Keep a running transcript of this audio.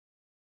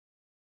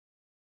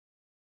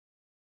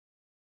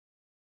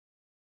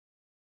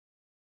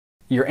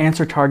Your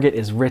answer target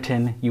is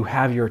written, you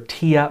have your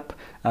tee up,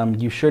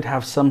 you should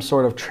have some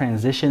sort of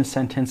transition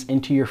sentence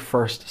into your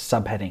first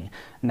subheading.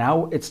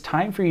 Now it's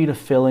time for you to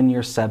fill in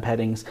your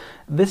subheadings.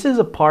 This is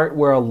a part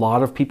where a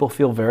lot of people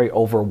feel very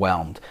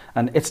overwhelmed.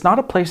 And it's not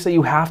a place that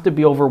you have to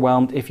be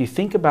overwhelmed if you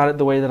think about it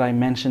the way that I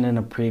mentioned in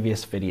a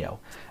previous video.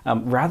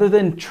 Rather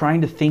than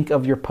trying to think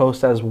of your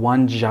post as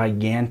one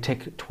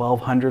gigantic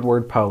 1,200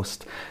 word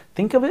post,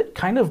 think of it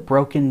kind of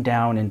broken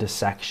down into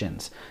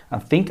sections.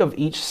 Think of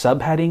each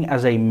subheading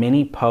as a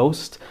mini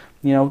post,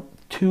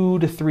 2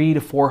 to 3 to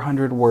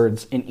 400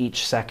 words in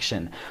each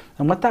section.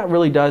 And what that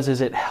really does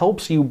is it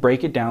helps you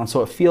break it down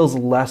so it feels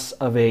less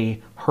of a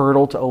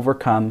hurdle to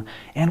overcome.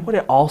 And what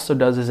it also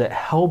does is it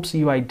helps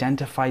you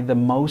identify the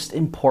most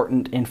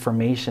important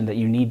information that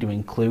you need to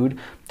include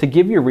to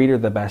give your reader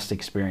the best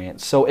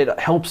experience. So it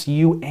helps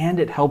you and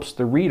it helps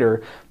the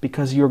reader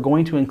because you're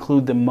going to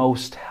include the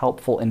most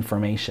helpful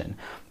information.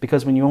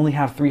 Because when you only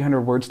have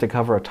 300 words to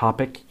cover a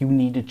topic, you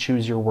need to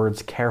choose your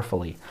words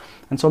carefully.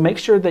 And so make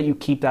sure that you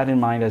keep that in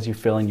mind as you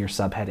fill in your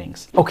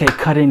subheadings. Okay,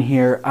 cut in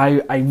here.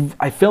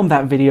 I filmed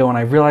that video and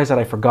I realized that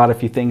I forgot a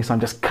few things, so I'm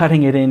just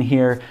cutting it in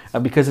here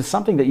because it's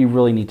something that you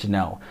really need to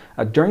know.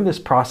 During this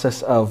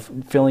process of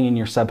filling in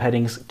your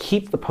subheadings,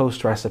 keep the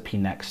post recipe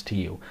next to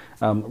you.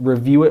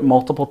 Review it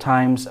multiple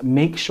times.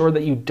 Make sure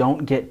that you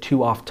don't get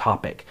too off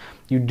topic.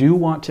 You do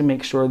want to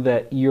make sure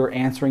that you're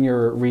answering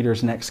your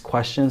readers' next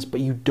questions,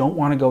 but you don't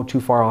want to go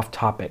too far off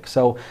topic.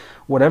 So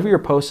whatever your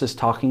post is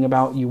talking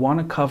about, you want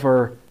to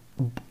cover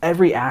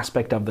every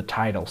aspect of the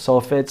title. So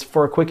if it's,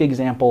 for a quick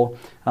example,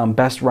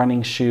 best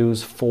running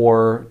shoes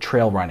for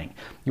trail running,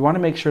 you want to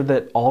make sure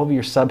that all of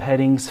your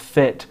subheadings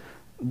fit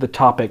the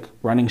topic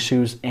running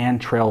shoes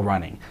and trail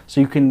running. So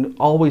you can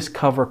always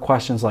cover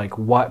questions like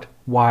what,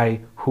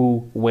 why,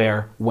 who,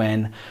 where,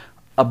 when,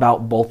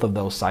 about both of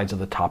those sides of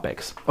the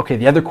topics. Okay,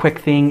 the other quick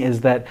thing is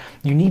that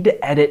you need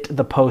to edit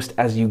the post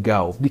as you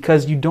go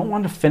because you don't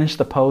want to finish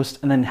the post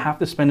and then have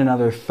to spend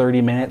another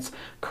 30 minutes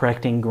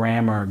correcting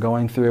grammar,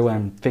 going through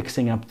and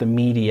fixing up the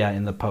media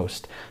in the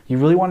post. You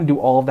really want to do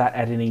all of that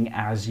editing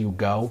as you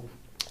go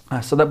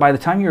so that by the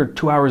time your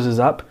 2 hours is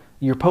up,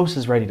 your post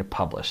is ready to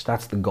publish.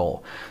 That's the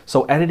goal.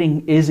 So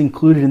editing is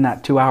included in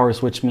that 2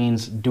 hours, which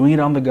means doing it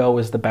on the go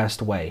is the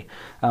best way.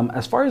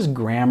 As far as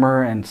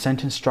grammar and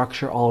sentence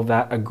structure, all of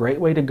that, a great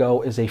way to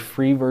go is a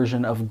free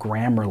version of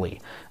Grammarly.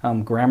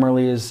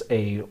 Grammarly is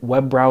a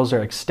web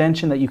browser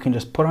extension that you can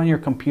just put on your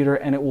computer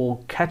and it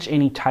will catch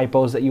any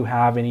typos that you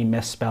have, any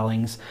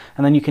misspellings,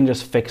 and then you can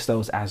just fix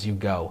those as you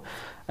go.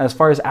 As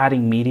far as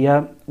adding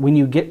media, when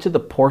you get to the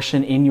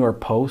portion in your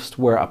post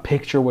where a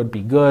picture would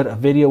be good, a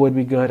video would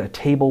be good, a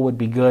table would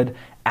be good,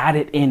 add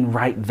it in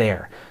right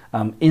there,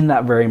 in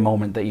that very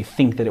moment that you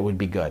think that it would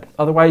be good.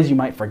 Otherwise, you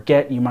might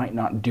forget, you might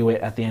not do it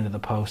at the end of the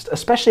post,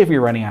 especially if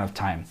you're running out of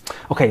time.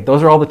 Okay,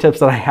 those are all the tips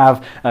that I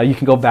have. You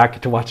can go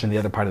back to watching the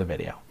other part of the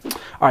video.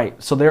 All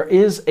right, so there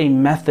is a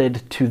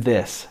method to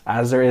this,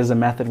 as there is a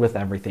method with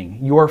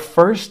everything. Your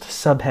first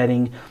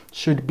subheading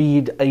should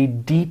be a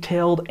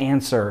detailed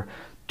answer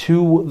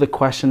to the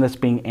question that's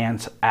being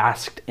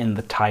asked in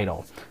the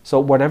title. So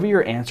whatever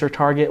your answer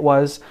target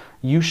was,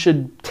 you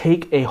should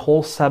take a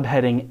whole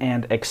subheading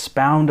and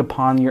expound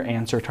upon your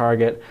answer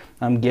target,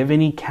 give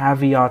any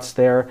caveats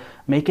there,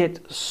 make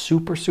it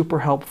super, super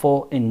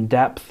helpful, in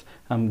depth,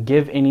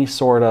 give any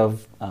sort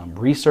of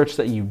research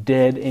that you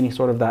did, any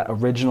sort of that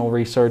original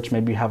research.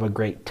 Maybe you have a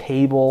great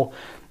table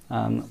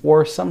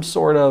or some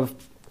sort of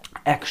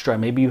extra.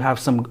 Maybe you have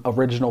some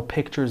original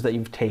pictures that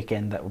you've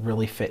taken that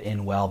really fit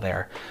in well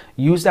there.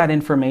 Use that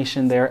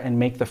information there and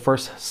make the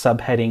first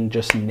subheading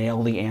just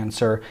nail the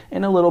answer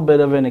in a little bit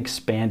of an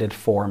expanded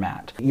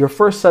format. Your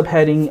first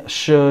subheading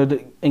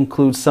should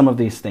include some of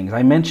these things.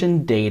 I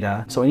mentioned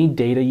data, so any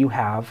data you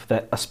have,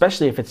 that,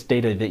 especially if it's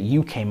data that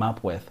you came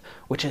up with,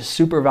 which is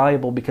super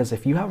valuable because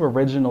if you have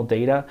original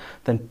data,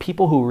 then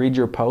people who read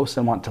your post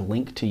and want to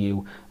link to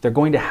you, they're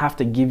going to have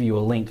to give you a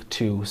link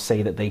to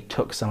say that they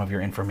took some of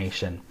your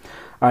information.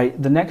 All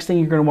right, the next thing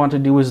you're going to want to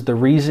do is the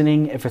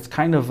reasoning. If it's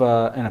kind of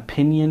an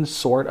opinion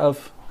sort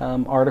of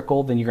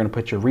article, then you're going to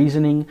put your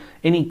reasoning,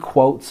 any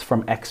quotes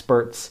from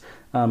experts.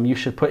 You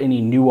should put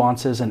any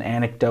nuances and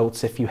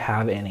anecdotes if you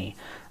have any.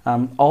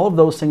 All of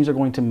those things are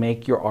going to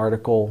make your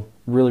article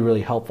really,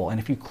 really helpful. And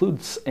if you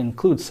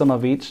include some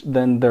of each,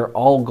 then they're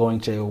all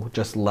going to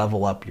just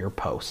level up your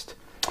post.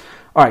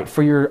 All right,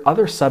 for your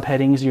other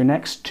subheadings, your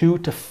next 2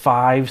 to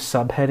 5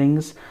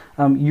 subheadings,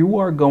 you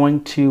are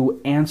going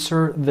to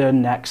answer the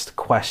next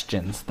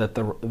questions that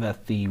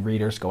the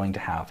reader's going to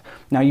have.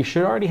 Now, you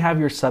should already have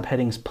your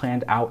subheadings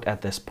planned out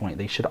at this point.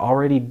 They should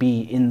already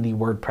be in the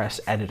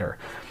WordPress editor.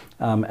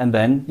 And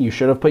then you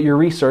should have put your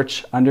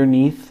research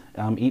underneath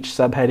each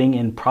subheading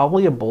in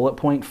probably a bullet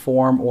point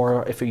form,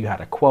 or if you had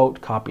a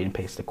quote, copy and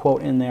paste the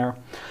quote in there.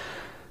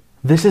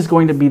 This is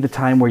going to be the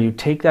time where you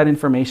take that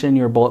information in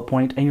your bullet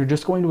point and you're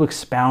just going to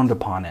expound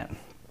upon it.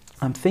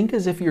 Think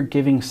as if you're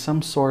giving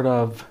some sort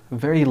of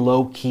very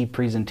low-key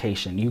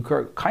presentation.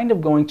 You're kind of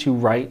going to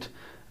write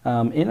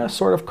in a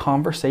sort of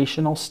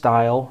conversational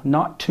style,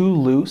 not too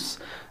loose,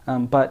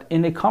 but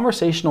in a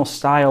conversational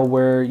style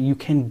where you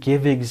can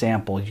give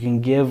examples, you can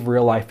give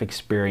real life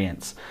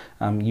experience.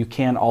 You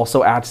can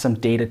also add some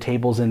data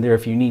tables in there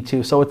if you need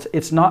to. So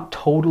it's not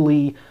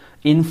totally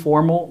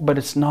informal, but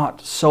it's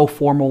not so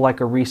formal like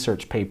a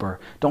research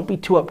paper. Don't be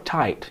too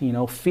uptight. You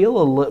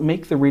know,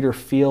 make the reader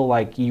feel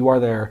like you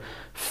are their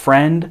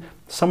friend,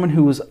 someone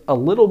who is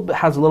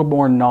has a little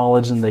more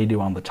knowledge than they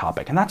do on the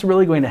topic, and that's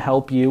really going to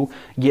help you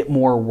get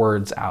more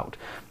words out.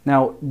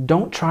 Now,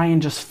 don't try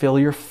and just fill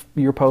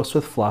your post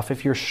with fluff.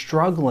 If you're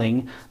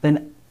struggling,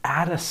 then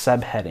add a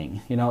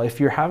subheading. You know, if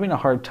you're having a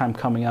hard time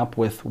coming up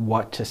with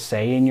what to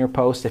say in your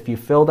post, if you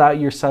filled out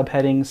your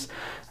subheadings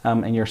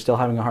and you're still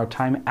having a hard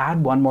time,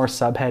 add one more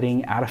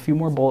subheading, add a few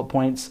more bullet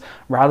points,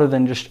 rather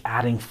than just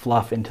adding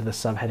fluff into the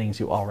subheadings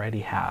you already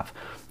have.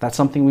 That's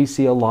something we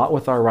see a lot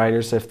with our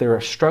writers. If they're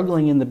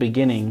struggling in the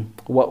beginning,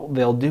 what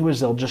they'll do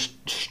is they'll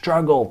just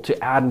struggle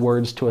to add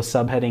words to a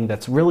subheading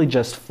that's really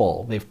just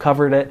full. They've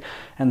covered it,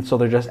 and so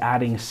they're just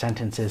adding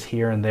sentences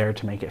here and there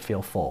to make it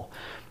feel full.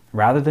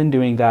 Rather than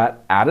doing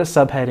that, add a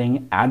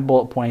subheading, add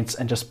bullet points,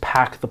 and just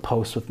pack the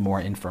post with more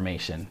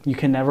information. You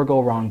can never go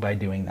wrong by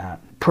doing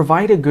that.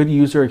 Provide a good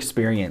user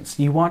experience.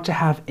 You want to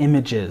have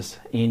images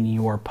in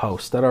your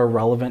post that are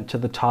relevant to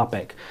the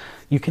topic.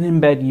 You can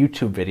embed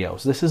YouTube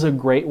videos. This is a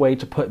great way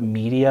to put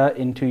media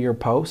into your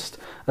post,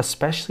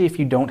 especially if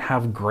you don't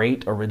have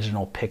great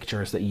original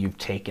pictures that you've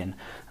taken.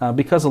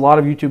 Because a lot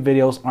of YouTube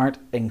videos aren't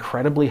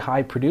incredibly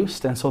high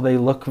produced, and so they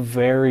look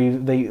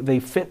they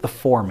fit the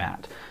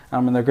format.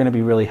 And they're going to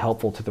be really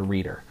helpful to the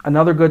reader.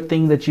 Another good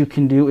thing that you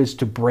can do is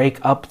to break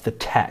up the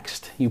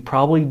text. You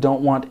probably don't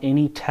want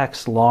any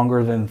text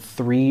longer than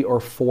 3 or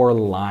 4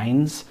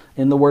 lines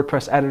in the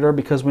WordPress editor,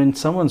 because when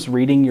someone's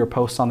reading your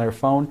post on their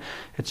phone,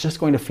 it's just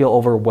going to feel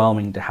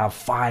overwhelming to have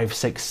 5,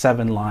 6,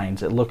 7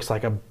 lines. It looks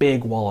like a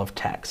big wall of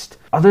text.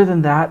 Other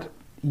than that,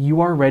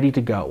 you are ready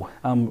to go.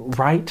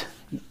 Write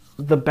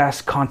the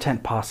best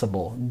content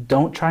possible.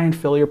 Don't try and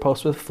fill your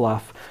post with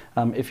fluff.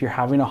 If you're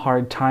having a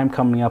hard time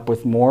coming up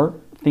with more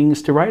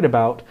things to write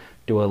about,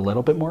 do a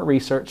little bit more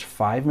research,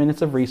 5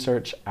 minutes of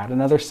research, add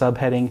another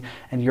subheading,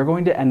 and you're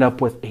going to end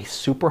up with a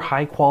super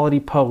high quality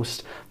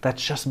post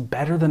that's just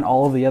better than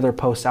all of the other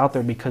posts out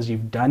there, because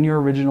you've done your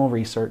original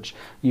research,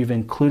 you've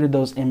included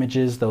those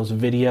images, those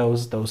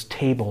videos, those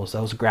tables,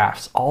 those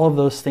graphs, all of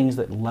those things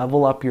that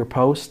level up your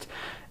post.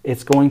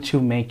 It's going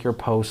to make your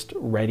post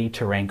ready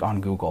to rank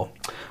on Google.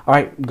 All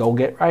right, go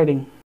get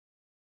writing.